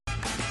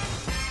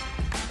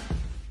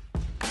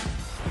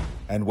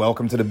And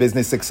welcome to the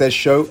Business Success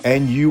Show,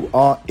 and you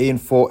are in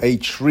for a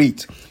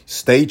treat.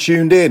 Stay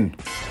tuned in.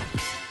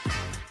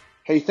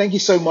 Hey, thank you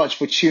so much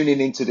for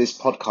tuning into this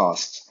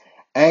podcast.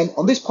 And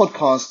on this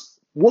podcast,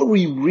 what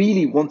we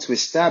really want to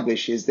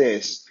establish is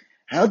this: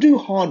 how do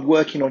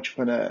hardworking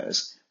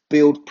entrepreneurs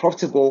build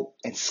profitable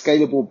and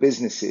scalable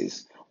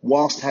businesses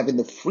whilst having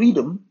the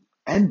freedom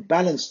and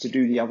balance to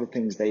do the other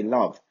things they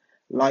love,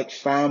 like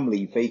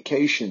family,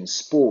 vacations,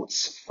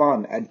 sports,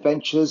 fun,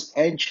 adventures,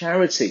 and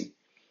charity?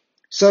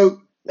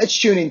 So let's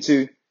tune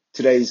into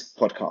today's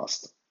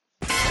podcast.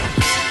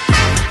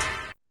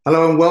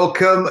 Hello and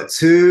welcome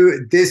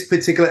to this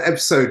particular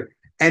episode.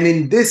 And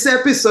in this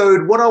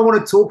episode, what I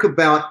want to talk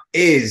about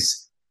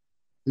is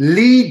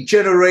lead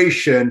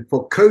generation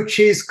for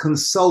coaches,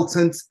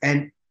 consultants,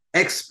 and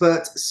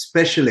expert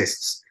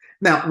specialists.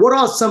 Now, what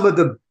are some of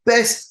the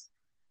best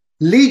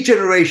lead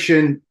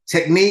generation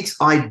techniques,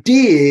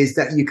 ideas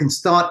that you can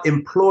start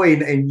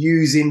employing and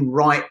using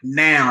right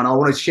now? And I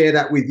want to share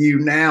that with you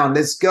now.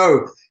 Let's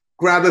go.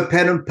 Grab a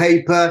pen and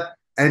paper,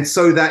 and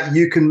so that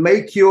you can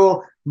make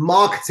your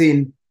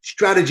marketing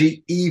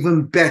strategy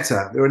even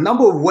better. There are a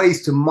number of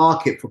ways to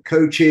market for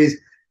coaches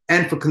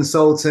and for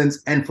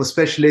consultants and for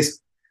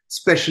specialists,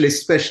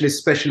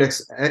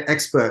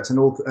 experts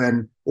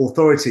and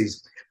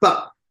authorities.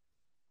 But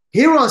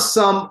here are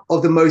some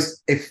of the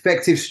most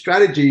effective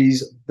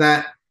strategies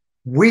that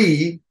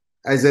we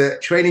as a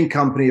training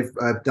company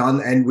have done,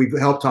 and we've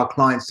helped our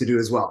clients to do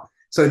as well.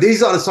 So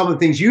these are some of the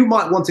things you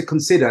might want to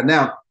consider.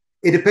 Now,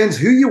 it depends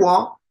who you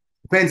are,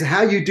 depends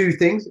how you do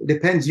things, it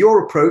depends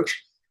your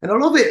approach, and a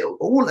lot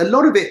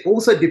of it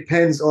also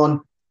depends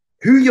on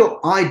who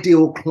your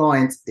ideal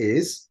client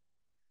is,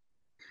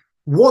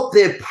 what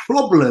their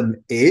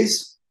problem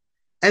is,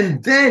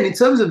 and then in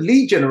terms of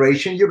lead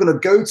generation, you're going to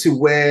go to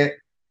where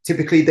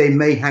typically they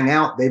may hang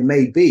out, they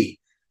may be.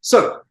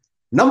 So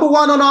number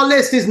one on our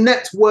list is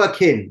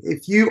networking.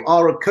 If you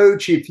are a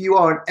coach, if you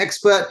are an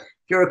expert,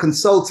 if you're a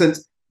consultant,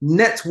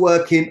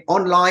 networking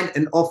online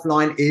and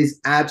offline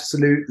is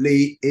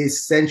absolutely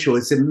essential.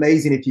 It's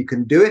amazing if you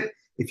can do it,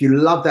 if you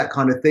love that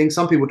kind of thing.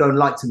 Some people don't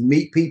like to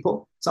meet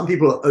people. Some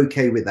people are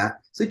okay with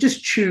that. So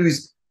just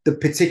choose the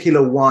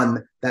particular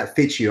one that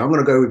fits you. I'm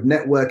going to go with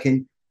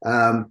networking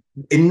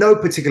in no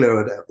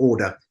particular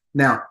order.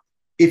 Now,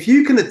 if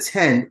you can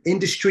attend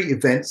industry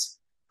events,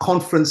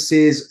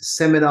 conferences,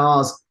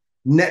 seminars,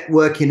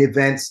 networking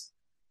events,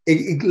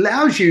 it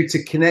allows you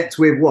to connect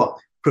with what?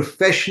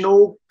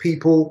 Professional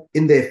people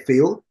in their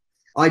field.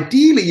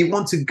 Ideally, you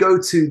want to go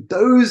to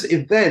those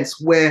events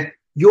where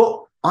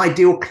your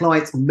ideal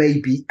client may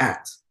be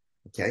at,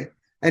 okay?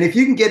 And if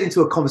you can get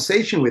into a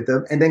conversation with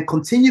them and then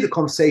continue the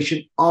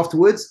conversation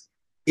afterwards,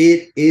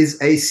 it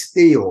is a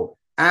steal.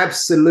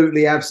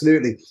 Absolutely,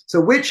 absolutely.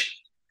 So which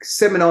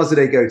seminars do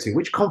they go to?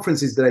 Which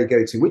conferences do they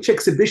go to? Which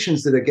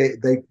exhibitions do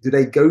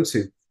they go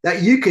to?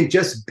 That you can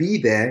just be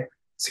there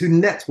to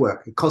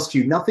network. It costs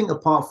you nothing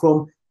apart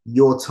from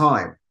your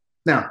time.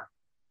 Now,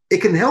 it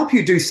can help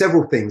you do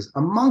several things.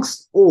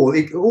 Amongst all,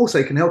 it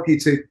also can help you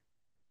to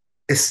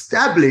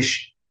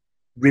establish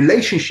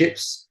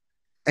relationships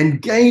and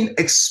gain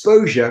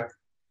exposure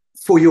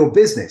for your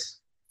business.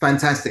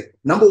 Fantastic.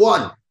 Number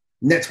one,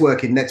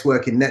 networking.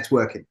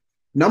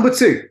 Number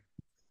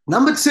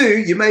two,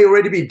 you may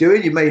already be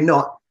doing, you may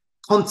not,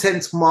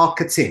 content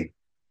marketing.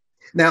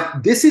 Now,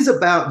 this is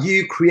about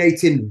you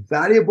creating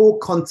valuable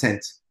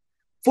content.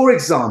 For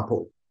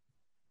example,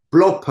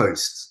 blog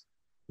posts,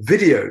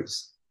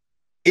 videos,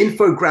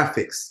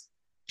 infographics,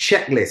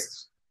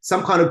 checklists,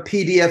 some kind of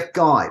PDF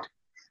guide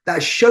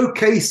that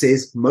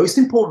showcases, most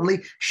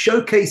importantly,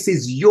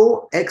 showcases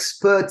your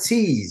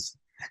expertise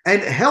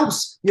and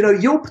helps,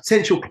 your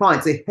potential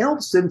clients. It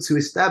helps them to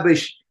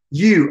establish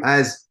you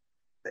as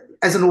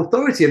an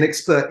authority, an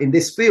expert in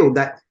this field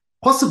that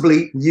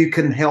possibly you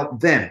can help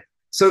them.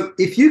 So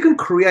if you can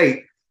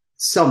create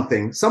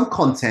something, some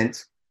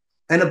content,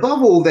 and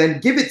above all,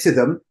 then give it to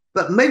them,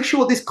 but make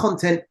sure this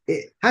content,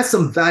 it has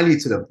some value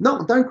to them.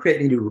 No, don't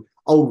create any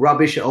old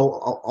rubbish,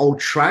 old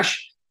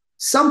trash.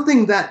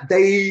 Something that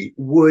they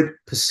would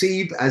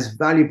perceive as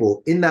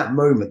valuable in that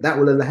moment that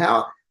will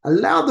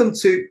allow them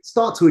to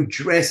start to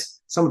address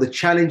some of the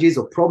challenges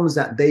or problems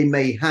that they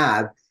may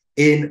have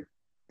in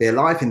their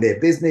life, in their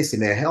business,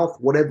 in their health,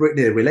 whatever, in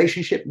their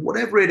relationship,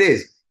 whatever it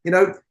is,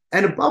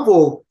 And above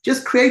all,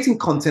 just creating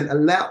content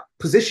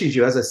positions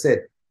you, as I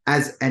said,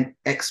 as an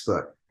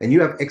expert, and you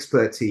have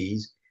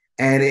expertise.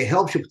 And it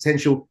helps your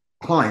potential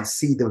clients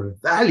see the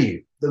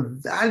value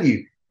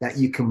that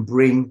you can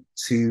bring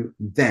to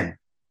them.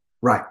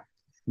 Right.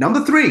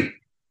 Number three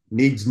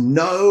needs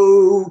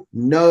no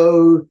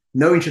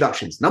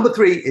introductions. Number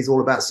three is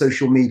all about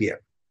social media.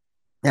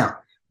 Now,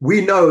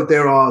 we know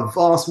there are a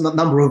vast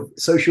number of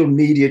social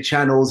media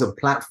channels and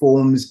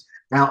platforms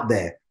out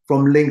there,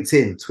 from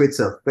LinkedIn,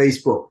 Twitter,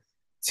 Facebook,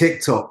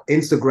 TikTok,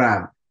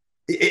 Instagram.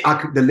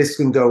 The list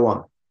can go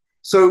on.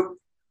 So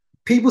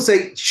people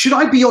say, should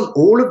I be on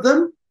all of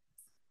them?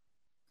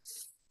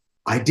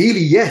 Ideally,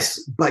 yes,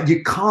 but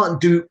you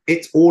can't do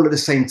it all at the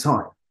same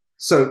time.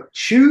 So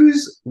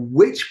choose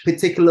which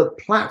particular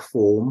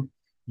platform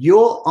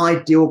your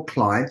ideal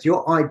client,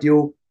 your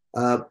ideal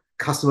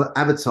customer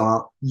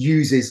avatar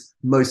uses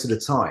most of the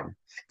time.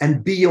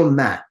 And be on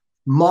that,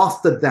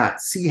 master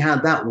that, see how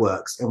that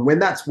works. And when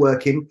that's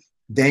working,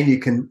 then you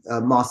can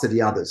master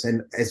the others.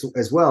 And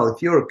as well,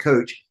 if you're a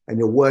coach and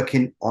you're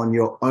working on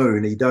your own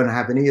and you don't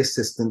have any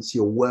assistance,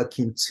 you're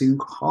working too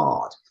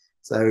hard.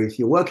 So if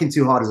you're working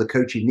too hard as a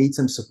coach, you need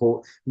some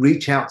support,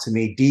 reach out to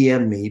me,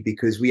 DM me,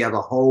 because we have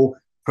a whole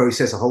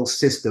process, a whole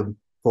system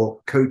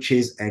for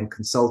coaches and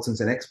consultants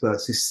and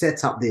experts to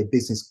set up their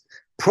business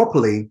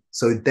properly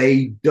so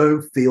they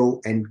don't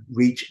feel and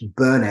reach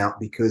burnout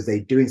because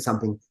they're doing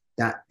something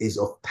that is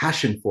of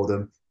passion for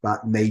them,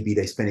 but maybe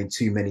they're spending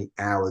too many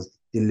hours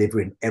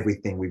delivering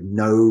everything with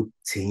no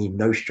team,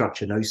 no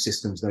structure, no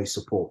systems, no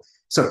support.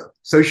 So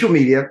social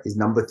media is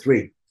number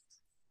 3.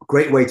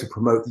 Great way to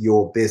promote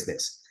your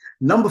business.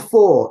 Number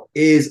 4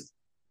 is,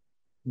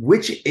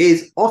 which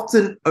is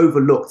often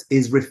overlooked,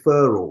 is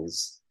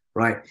referrals,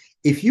 right?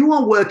 If you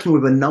are working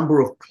with a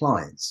number of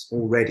clients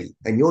already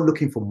and you're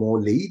looking for more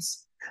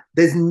leads,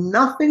 there's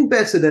nothing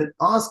better than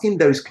asking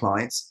those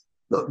clients,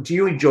 look, do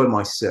you enjoy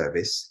my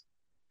service?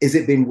 Is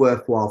it been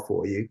worthwhile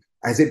for you?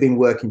 Has it been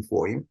working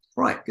for you?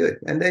 Right, good.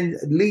 And then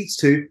it leads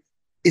to,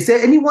 is there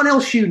anyone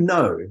else you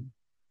know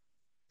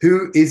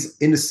who is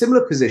in a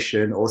similar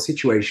position or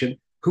situation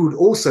who would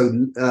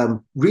also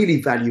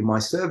really value my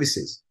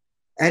services?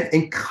 And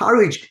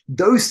encourage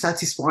those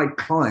satisfied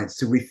clients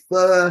to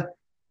refer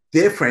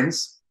their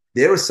friends,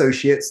 their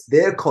associates,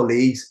 their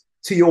colleagues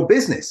to your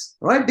business,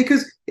 right?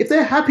 Because if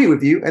they're happy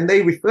with you and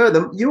they refer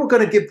them, you're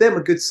going to give them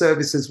a good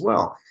service as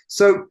well.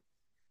 So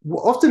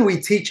often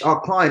we teach our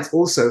clients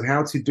also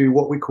how to do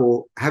what we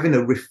call having a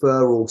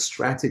referral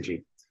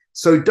strategy.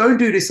 So don't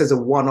do this as a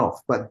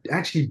one-off, but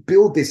actually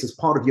build this as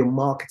part of your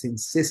marketing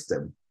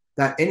system,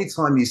 that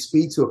anytime you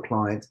speak to a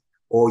client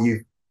or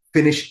you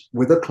finish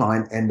with a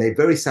client and they're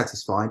very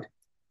satisfied,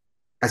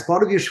 as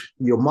part of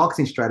your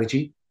marketing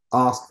strategy,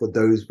 ask for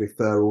those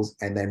referrals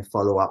and then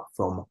follow up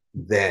from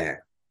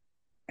there.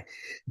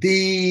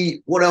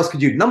 What else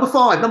could you do? Number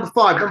five,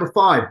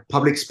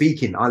 public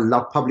speaking. I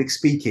love public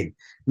speaking.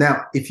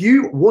 Now, if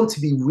you want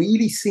to be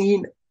really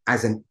seen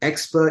as an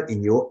expert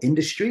in your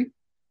industry,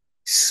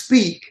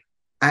 speak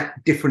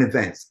at different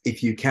events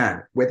if you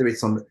can, whether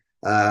it's on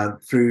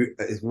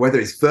whether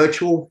it's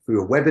virtual,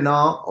 through a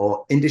webinar,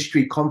 or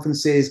industry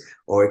conferences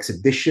or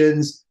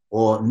exhibitions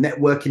or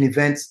networking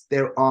events.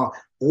 There are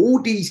all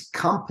these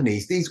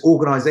companies, these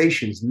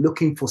organizations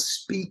looking for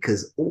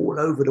speakers all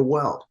over the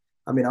world.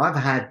 I mean, I've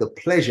had the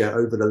pleasure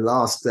over the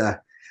last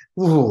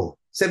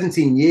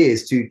 17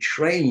 years to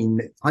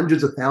train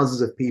hundreds of thousands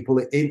of people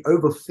in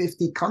over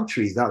 50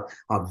 countries that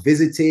I've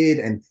visited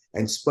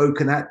and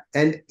spoken at.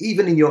 And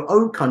even in your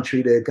own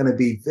country, there are going to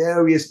be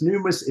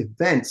numerous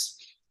events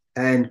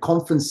and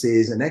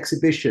conferences and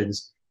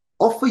exhibitions.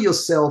 Offer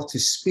yourself to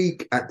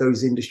speak at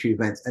those industry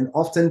events. And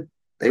often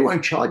they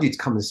won't charge you to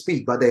come and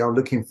speak, but they are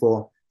looking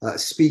for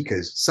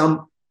speakers.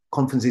 Some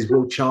conferences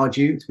will charge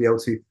you to be able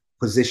to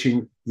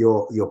position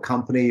your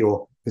company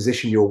or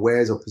position your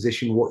wares or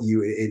position what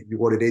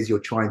it is you're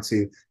trying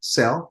to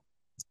sell,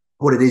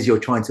 what it is you're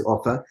trying to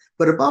offer.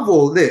 But above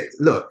all,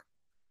 look,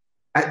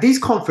 at these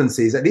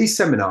conferences, at these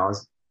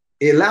seminars,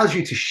 it allows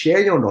you to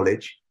share your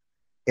knowledge.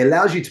 It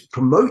allows you to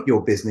promote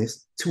your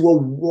business to a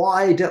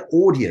wider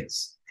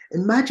audience.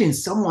 Imagine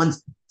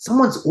someone's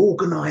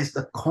organized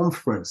a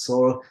conference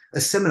or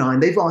a seminar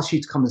and they've asked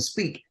you to come and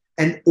speak,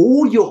 and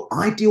all your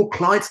ideal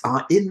clients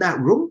are in that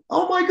room.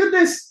 Oh my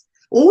goodness.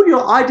 All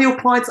your ideal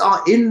clients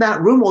are in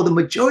that room, or the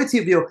majority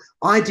of your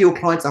ideal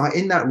clients are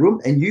in that room,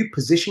 and you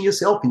position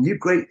yourself and you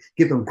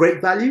give them great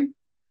value.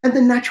 And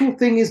the natural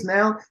thing is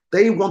now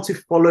they want to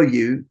follow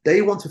you.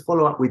 They want to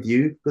follow up with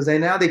you because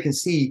they can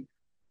see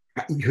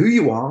who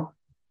you are,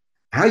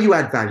 how you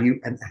add value,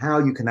 and how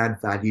you can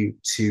add value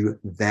to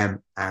them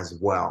as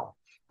well.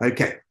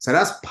 Okay, so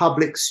that's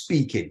public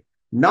speaking.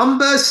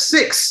 Number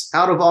 6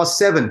 out of our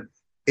 7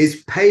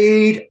 is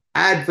paid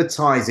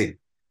advertising.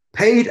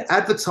 Paid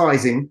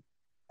advertising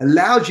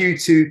allows you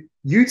to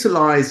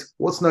utilize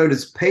what's known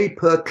as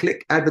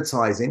pay-per-click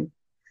advertising.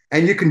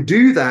 And you can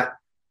do that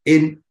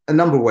in a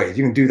number of ways.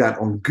 You can do that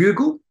on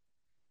Google,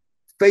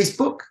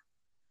 Facebook,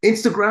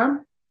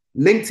 Instagram,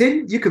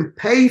 LinkedIn. You can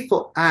pay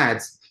for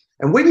ads.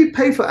 And when you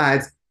pay for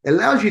ads, it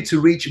allows you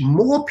to reach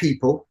more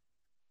people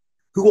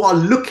who are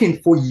looking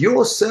for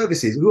your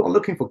services, who are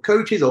looking for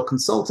coaches or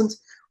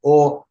consultants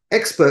or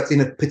experts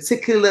in a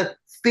particular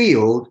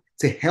field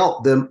to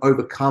help them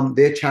overcome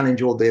their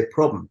challenge or their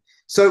problem.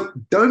 So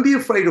don't be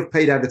afraid of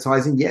paid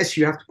advertising. Yes,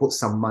 you have to put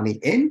some money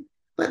in,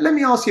 but let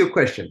me ask you a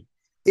question.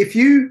 If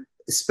you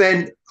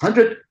spend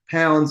 £100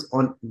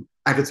 on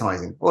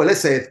advertising, or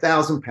let's say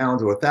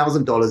 £1,000 or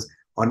 $1,000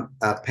 on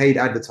paid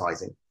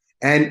advertising,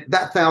 and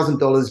that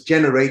 $1,000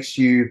 generates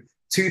you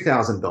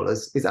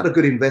 $2,000, is that a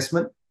good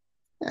investment?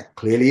 Yeah,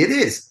 clearly it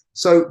is.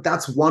 So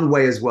that's one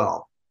way as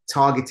well,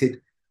 targeted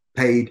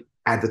paid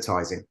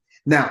advertising.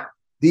 Now,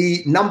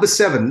 the number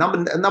seven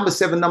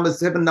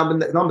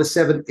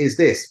is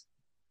this.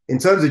 In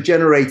terms of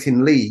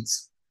generating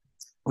leads,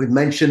 We've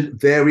mentioned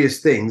various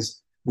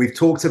things. We've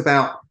talked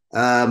about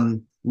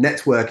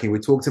networking. We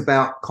talked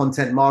about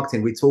content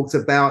marketing. We talked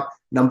about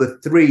number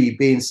 3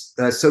 being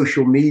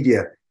social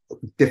media,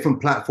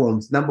 different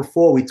platforms. Number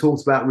 4, we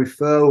talked about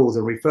referrals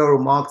and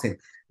referral marketing.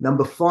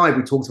 Number 5,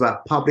 we talked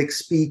about public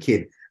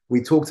speaking.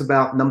 We talked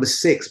about number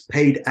 6,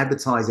 paid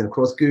advertising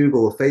across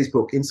Google or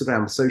Facebook,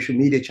 Instagram, social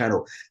media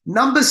channel.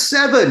 Number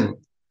seven,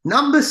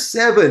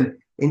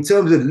 in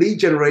terms of lead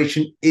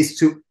generation, is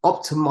to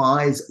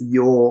optimize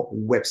your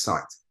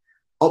website.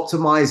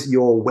 Optimize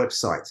your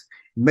website.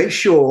 Make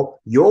sure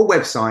your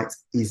website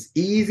is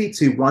easy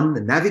to,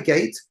 one,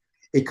 navigate.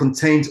 It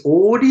contains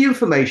all the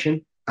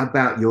information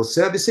about your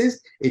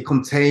services. It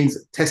contains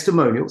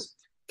testimonials,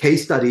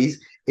 case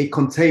studies. It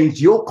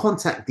contains your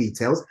contact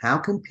details. How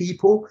can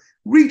people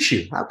reach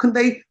you? How can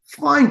they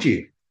find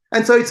you?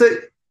 And so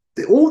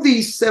all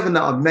these 7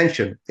 that I've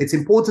mentioned, it's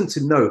important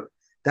to note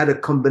that a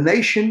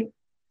combination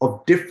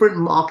of different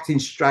marketing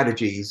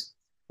strategies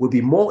will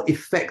be more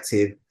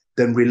effective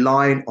than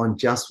relying on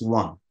just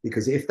one.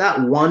 Because if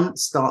that one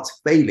starts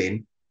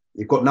failing,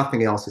 you've got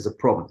nothing else as a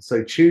problem.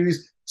 So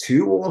choose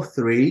 2 or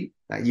 3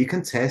 that you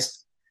can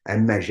test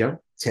and measure,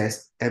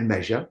 test and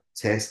measure,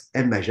 test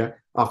and measure.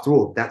 After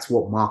all, that's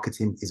what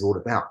marketing is all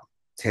about.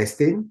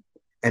 Testing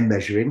and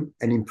measuring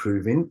and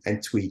improving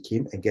and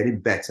tweaking and getting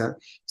better.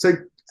 So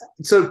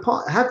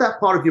have that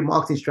part of your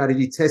marketing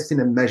strategy,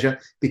 testing and measure,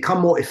 become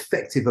more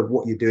effective at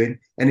what you're doing.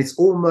 And it's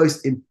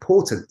almost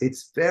important.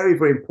 It's very,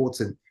 very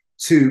important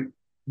to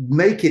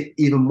make it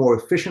even more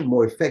efficient,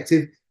 more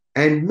effective,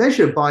 and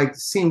measure by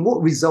seeing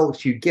what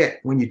results you get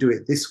when you do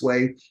it this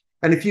way.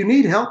 And if you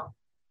need help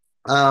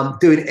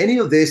doing any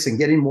of this and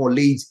getting more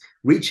leads,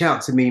 reach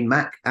out to me,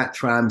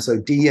 Mac@Tram. So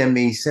DM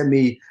me, send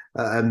me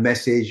a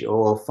message,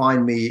 or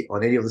find me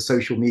on any of the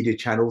social media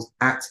channels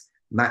at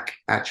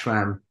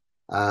Mac@Tram,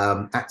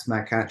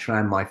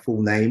 my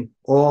full name,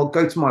 or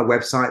go to my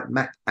website,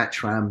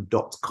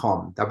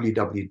 mac@tram.com,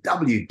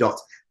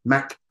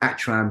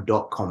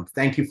 www.mac@tram.com.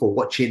 Thank you for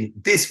watching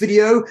this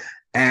video,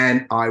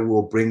 and I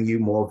will bring you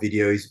more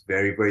videos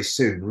very, very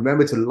soon.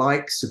 Remember to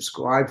like,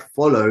 subscribe,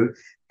 follow,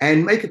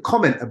 and make a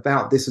comment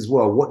about this as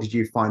well. What did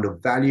you find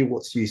of value?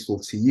 What's useful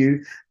to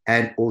you?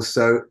 And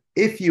also,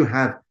 if you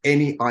have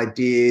any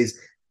ideas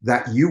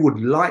that you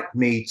would like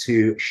me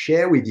to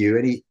share with you,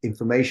 any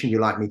information you'd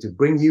like me to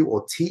bring you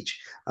or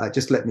teach,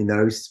 just let me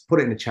know.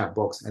 Put it in the chat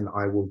box and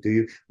I will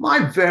do my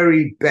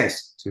very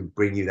best to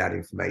bring you that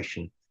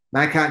information.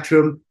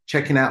 Mac@Tram,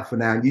 checking out for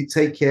now. You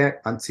take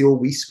care until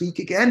we speak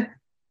again.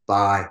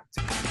 Bye.